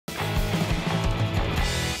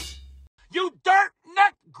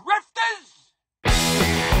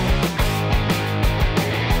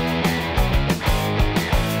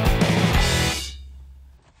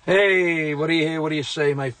Hey, what do you hear? What do you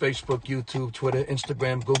say? My Facebook, YouTube, Twitter,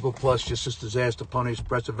 Instagram, Google Plus, your sister's ass, the Pony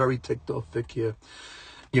Express, a very ticked off Vic here.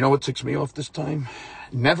 You know what ticks me off this time?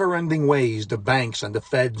 Never-ending ways the banks and the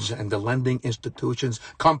feds and the lending institutions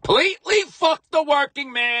completely fuck the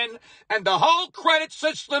working man, and the whole credit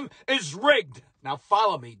system is rigged. Now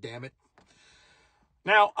follow me, damn it.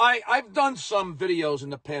 Now, I've done some videos in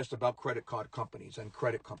the past about credit card companies and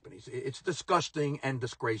credit companies. It's disgusting and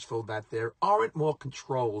disgraceful that there aren't more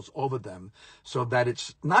controls over them so that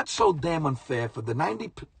it's not so damn unfair for the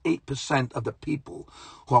 98% of the people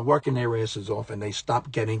who are working their asses off and they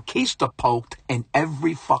stop getting keister poked in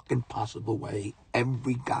every fucking possible way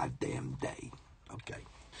every goddamn day. Okay.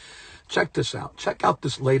 Check this out. Check out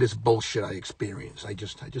this latest bullshit I experienced. I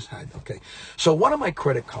just had. Okay. So one of my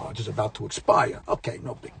credit cards is about to expire. Okay,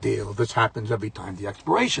 no big deal. This happens every time the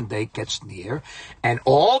expiration date gets near. And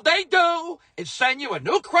all they do is send you a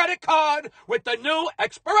new credit card with the new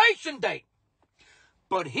expiration date.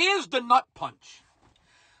 But here's the nut punch.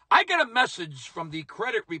 I get a message from the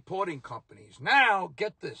credit reporting companies. Now,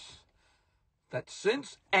 get this. That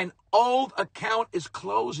since an old account is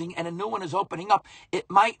closing and a new one is opening up, it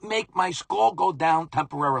might make my score go down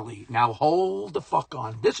temporarily. Now, hold the fuck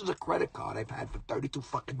on. This is a credit card I've had for 32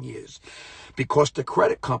 fucking years. Because the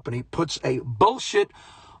credit company puts a bullshit,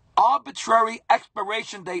 arbitrary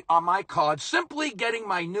expiration date on my card. Simply getting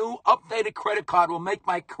my new updated credit card will make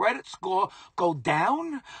my credit score go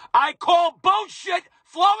down? I call bullshit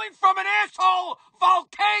flowing from an asshole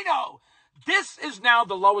volcano. This is now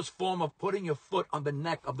the lowest form of putting your foot on the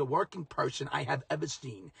neck of the working person I have ever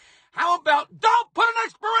seen. How about don't put an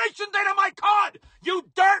expiration date on my card, you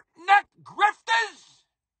dirt neck grifters?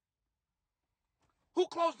 Who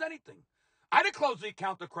closed anything? I didn't close the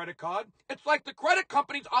account, the credit card. It's like the credit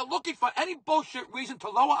companies are looking for any bullshit reason to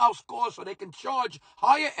lower our scores so they can charge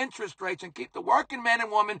higher interest rates and keep the working man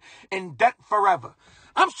and woman in debt forever.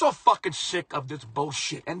 I'm so fucking sick of this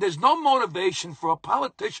bullshit, and there's no motivation for a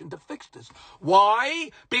politician to fix this.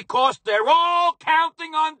 Why? Because they're all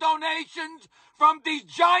counting on donations from these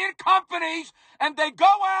giant companies, and they go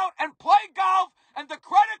out and play golf, and the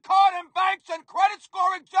credit card and banks and credit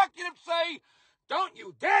score executives say, "Don't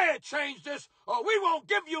you dare change this, or we won't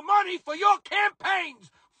give you money for your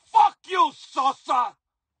campaigns. Fuck you, Sosa."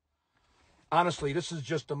 Honestly, this is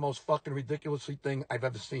just the most fucking ridiculous thing I've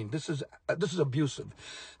ever seen. This is abusive.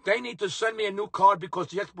 They need to send me a new card because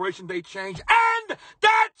the expiration date changed, and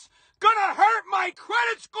that's gonna hurt my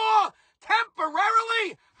credit score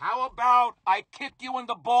temporarily. How about I kick you in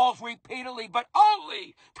the balls repeatedly, but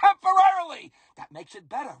only temporarily? That makes it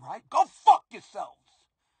better, right? Go fuck yourselves.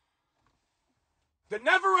 The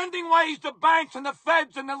never-ending ways the banks and the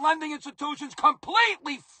feds and the lending institutions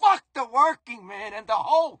completely fuck the working man, and the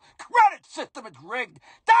whole credit system is rigged.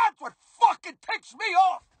 That's what fucking ticks me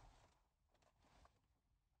off.